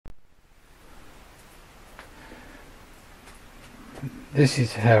this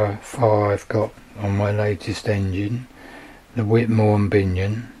is how far I've got on my latest engine, the Whitmore and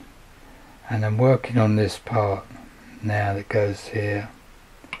Binion, and I'm working on this part now that goes here,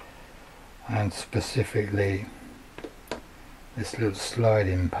 and specifically this little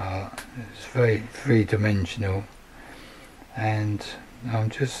sliding part. It's very three-dimensional, and I'm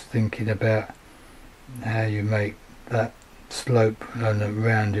just thinking about how you make that slope and the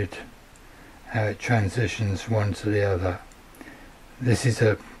rounded, how it transitions one to the other. This is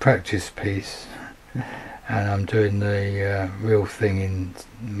a practice piece, and I'm doing the real thing in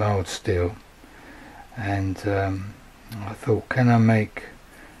mild steel, and I thought, can I make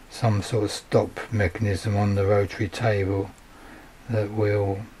some sort of stop mechanism on the rotary table that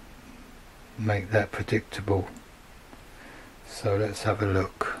will make that predictable. So let's have a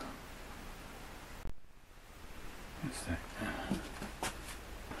look.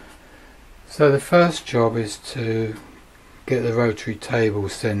 So the first job is to get the rotary table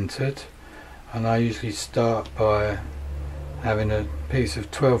centered, and I usually start by having a piece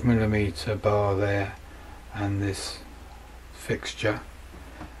of 12mm bar there and this fixture,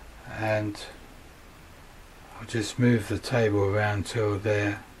 and I'll just move the table around till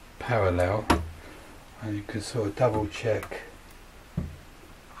they're parallel, and you can sort of double check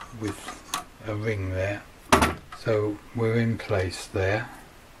with a ring there. So we're in place there.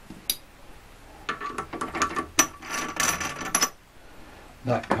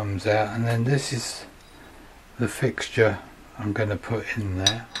 That comes out, and then this is the fixture I'm going to put in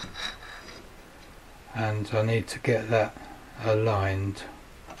there, and I need to get that aligned.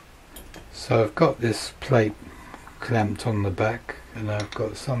 So I've got this plate clamped on the back, and I've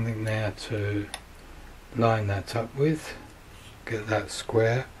got something there to line that up with, get that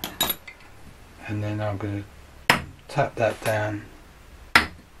square, and then I'm going to tap that down,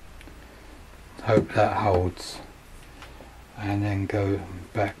 hope that holds, and then go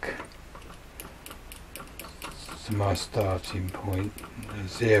back to my starting point,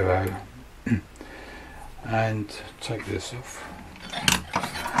 0, and take this off.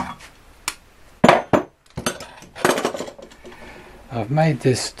 I've made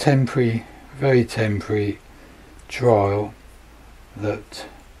this temporary, very temporary trial that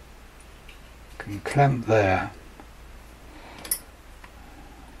can clamp there,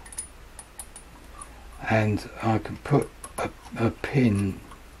 and I can put a pin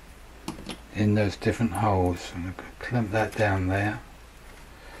in those different holes, and I can clamp that down there,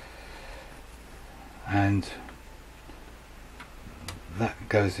 and that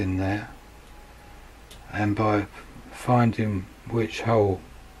goes in there, and by finding which hole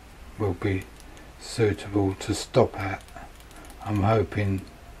will be suitable to stop at, I'm hoping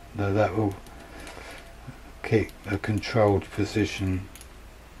that that will keep a controlled position.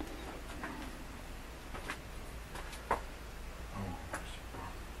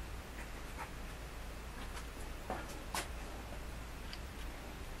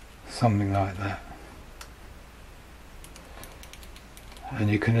 Something like that,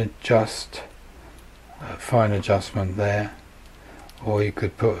 and you can adjust, fine adjustment there, or you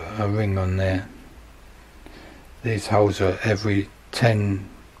could put a ring on there. These holes are every 10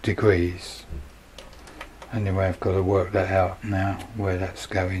 degrees. Anyway, I've got to work that out now, where that's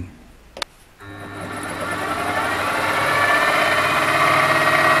going.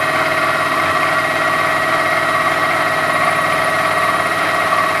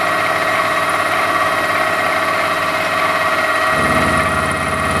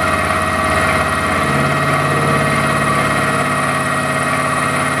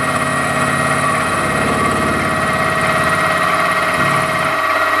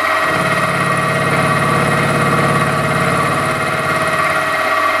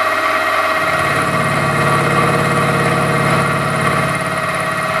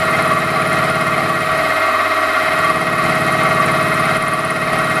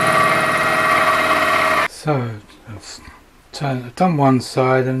 So I've done one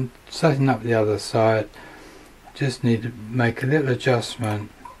side and setting up the other side. I just need to make a little adjustment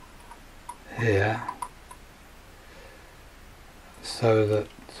here so that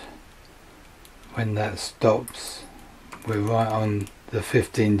when that stops we're right on the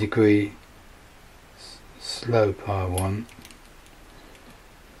 15-degree slope I want.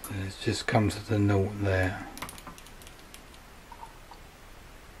 And it just comes to the naught there.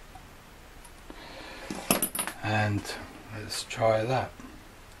 And let's try that.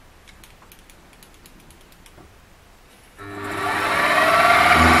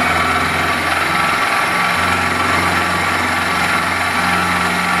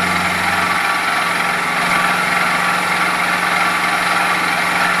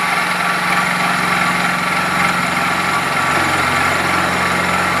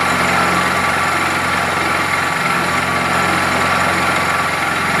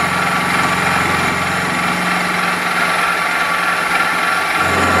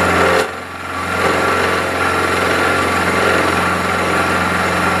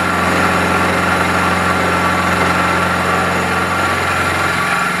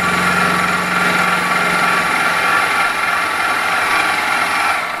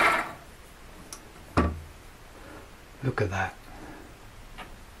 Look at that.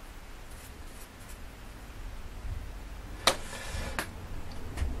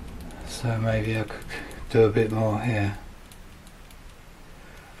 So maybe I could do a bit more here.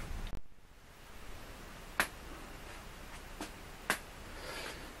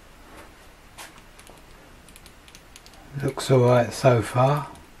 Looks alright so far.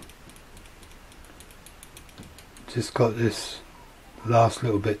 Just got this last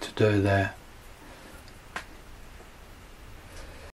little bit to do there.